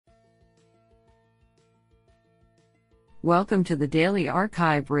Welcome to the Daily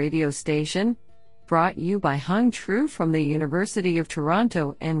Archive radio station, brought you by Hung Tru from the University of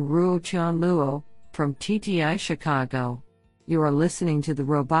Toronto and Ruo Chan Luo from TTI Chicago. You are listening to the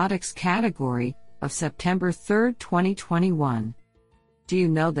robotics category of September 3, 2021. Do you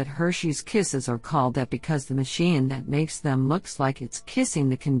know that Hershey's Kisses are called that because the machine that makes them looks like it's kissing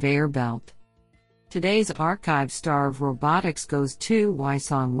the conveyor belt? Today's archive star of robotics goes to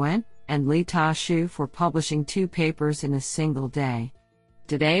Wai-Song Wen and Li Ta-Shu for publishing 2 papers in a single day.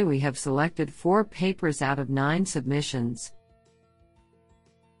 Today we have selected 4 papers out of 9 submissions.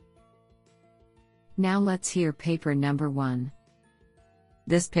 Now let's hear paper number 1.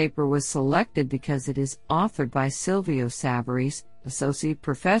 This paper was selected because it is authored by Silvio Savarese, Associate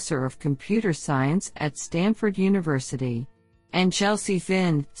Professor of Computer Science at Stanford University, and Chelsea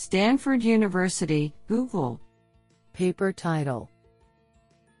Finn, Stanford University, Google. Paper title: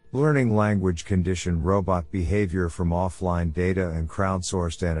 Learning Language Conditioned Robot Behavior from Offline Data and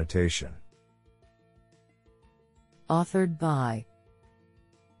Crowdsourced Annotation. Authored by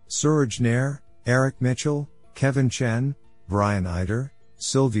Suraj Nair, Eric Mitchell, Kevin Chen, Brian Eider,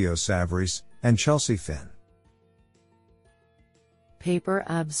 Silvio Savarese, and Chelsea Finn. Paper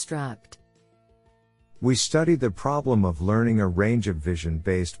abstract: We studied the problem of learning a range of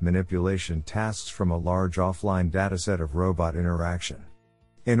vision-based manipulation tasks from a large offline dataset of robot interaction.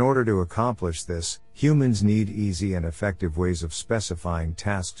 In order to accomplish this, humans need easy and effective ways of specifying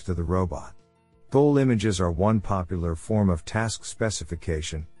tasks to the robot. Goal images are one popular form of task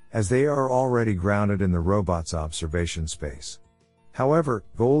specification, as they are already grounded in the robot's observation space. However,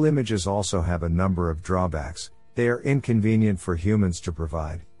 goal images also have a number of drawbacks. They are inconvenient for humans to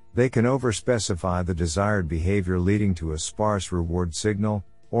provide. They can overspecify the desired behavior, leading to a sparse reward signal,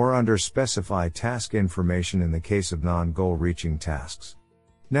 or underspecify task information in the case of non-goal reaching tasks.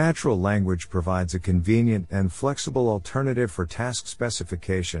 Natural language provides a convenient and flexible alternative for task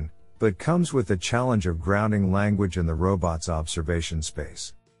specification, but comes with the challenge of grounding language in the robot's observation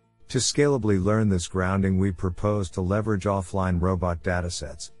space. To scalably learn this grounding, we propose to leverage offline robot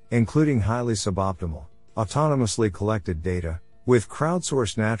datasets, including highly suboptimal, autonomously collected data, with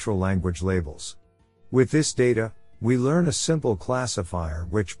crowdsourced natural language labels. With this data, we learn a simple classifier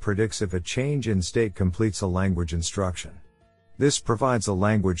which predicts if a change in state completes a language instruction. This provides a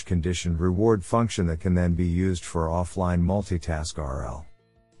language-conditioned reward function that can then be used for offline multitask RL.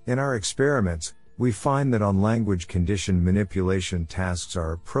 In our experiments, we find that on language-conditioned manipulation tasks,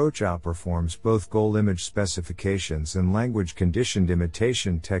 our approach outperforms both goal image specifications and language-conditioned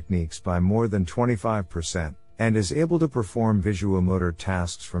imitation techniques by more than 25%, and is able to perform visuomotor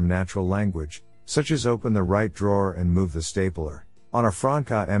tasks from natural language, such as open the right drawer and move the stapler, on a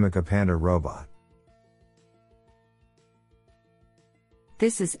Franca Amica Panda robot.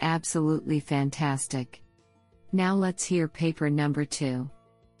 This is absolutely fantastic. Now let's hear paper number 2.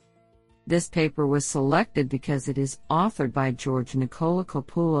 This paper was selected because it is authored by George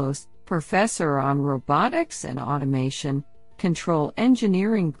Nikolakopoulos, Professor on Robotics and Automation, Control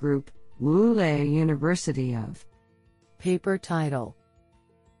Engineering Group, Lulea University of. Paper title: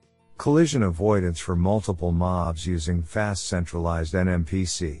 Collision Avoidance for Multiple MOVs Using Fast Centralized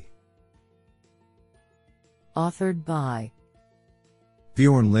NMPC. Authored by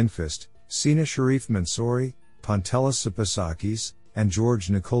Bjorn Lindqvist, Sina Sharif Mansouri, Pantelis Sapasakis, and George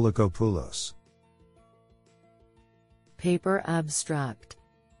Nikolakopoulos. Paper abstract: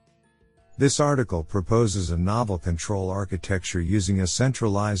 This article proposes a novel control architecture using a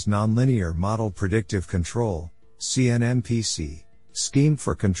centralized nonlinear model predictive control (CNMPC) scheme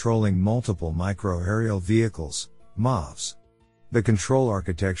for controlling multiple microaerial vehicles (MAVs). The control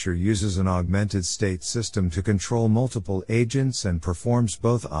architecture uses an augmented state system to control multiple agents and performs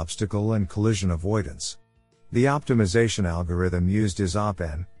both obstacle and collision avoidance. The optimization algorithm used is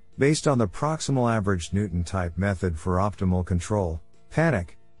OPN, based on the proximal average Newton type method for optimal control,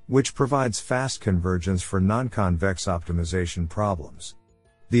 PANIC, which provides fast convergence for non-convex optimization problems.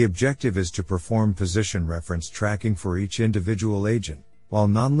 The objective is to perform position reference tracking for each individual agent, while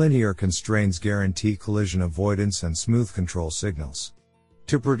nonlinear constraints guarantee collision avoidance and smooth control signals.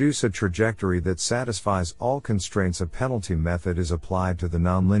 To produce a trajectory that satisfies all constraints, a penalty method is applied to the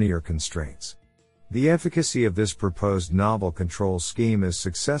nonlinear constraints. The efficacy of this proposed novel control scheme is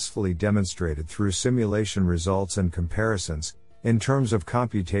successfully demonstrated through simulation results and comparisons, in terms of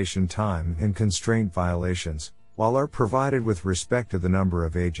computation time and constraint violations, while are provided with respect to the number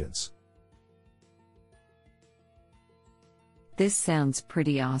of agents. This sounds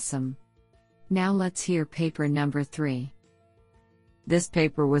pretty awesome. Now let's hear paper number 3. This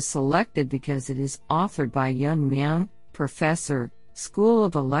paper was selected because it is authored by Yun Miang, Professor, School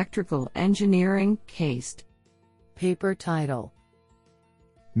of Electrical Engineering, KAIST. Paper title.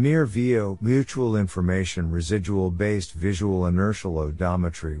 MIR-VIO Mutual Information Residual-Based Visual Inertial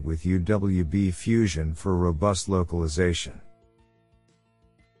Odometry with UWB Fusion for Robust Localization.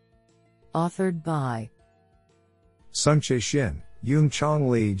 Authored by Sungchae Shin, Yoongchong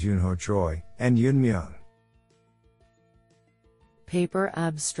Lee, Junho Choi, and Yoon Myung. Paper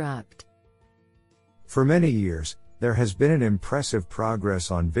abstract. For many years, there has been an impressive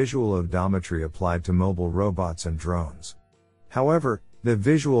progress on visual odometry applied to mobile robots and drones. However, the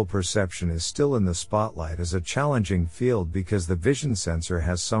visual perception is still in the spotlight as a challenging field because the vision sensor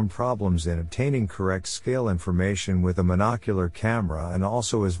has some problems in obtaining correct scale information with a monocular camera and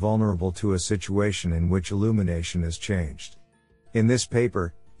also is vulnerable to a situation in which illumination is changed. In this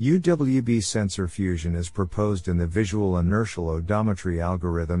paper, UWB sensor fusion is proposed in the visual inertial odometry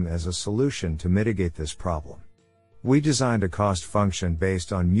algorithm as a solution to mitigate this problem. We designed a cost function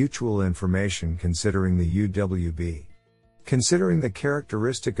based on mutual information considering the UWB. Considering the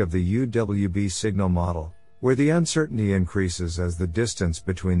characteristic of the UWB signal model, where the uncertainty increases as the distance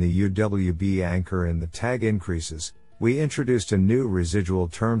between the UWB anchor and the tag increases, we introduced a new residual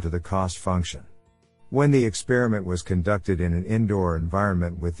term to the cost function. When the experiment was conducted in an indoor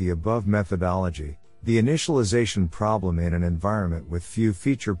environment with the above methodology, the initialization problem in an environment with few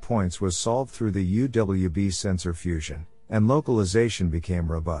feature points was solved through the UWB sensor fusion, and localization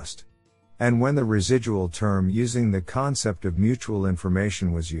became robust. And when the residual term using the concept of mutual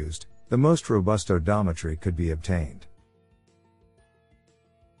information was used, the most robust odometry could be obtained.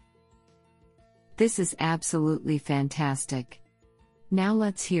 This is absolutely fantastic. Now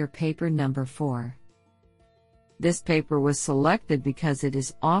let's hear paper number 4. This paper was selected because it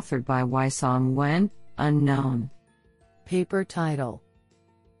is authored by Wai-Song Wen, unknown. Paper title.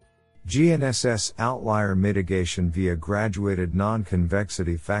 GNSS Outlier Mitigation via Graduated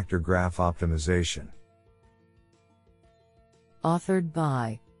Non-Convexity Factor Graph Optimization. Authored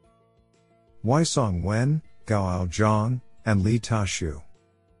by Wai-Song Wen, Gaoao Zhang, and Li Ta-Shu.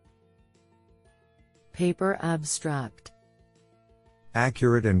 Paper abstract.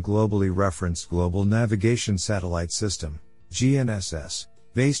 Accurate and globally referenced Global Navigation Satellite System, GNSS,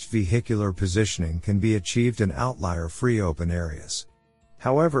 based vehicular positioning can be achieved in outlier-free open areas.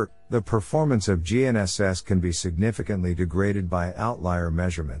 However, the performance of GNSS can be significantly degraded by outlier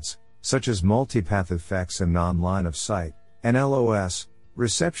measurements, such as multipath effects and non-line of sight, NLOS,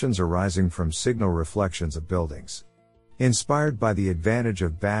 receptions arising from signal reflections of buildings. Inspired by the advantage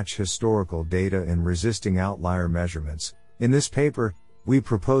of batch historical data in resisting outlier measurements, in this paper, we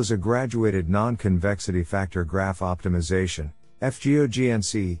propose a graduated non-convexity factor graph optimization,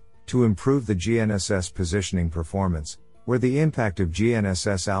 FGOGNC, to improve the GNSS positioning performance, where the impact of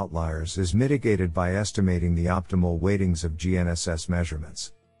GNSS outliers is mitigated by estimating the optimal weightings of GNSS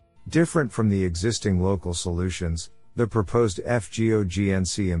measurements. Different from the existing local solutions, the proposed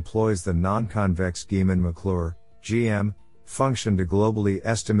FGOGNC employs the non-convex Geman-McClure (GM) function to globally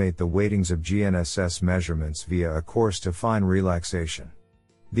estimate the weightings of GNSS measurements via a coarse-to-fine relaxation.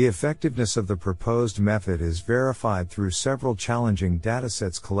 The effectiveness of the proposed method is verified through several challenging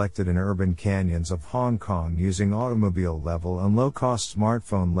datasets collected in urban canyons of Hong Kong using automobile-level and low-cost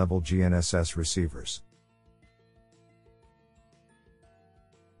smartphone-level GNSS receivers.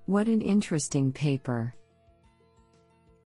 What an interesting paper.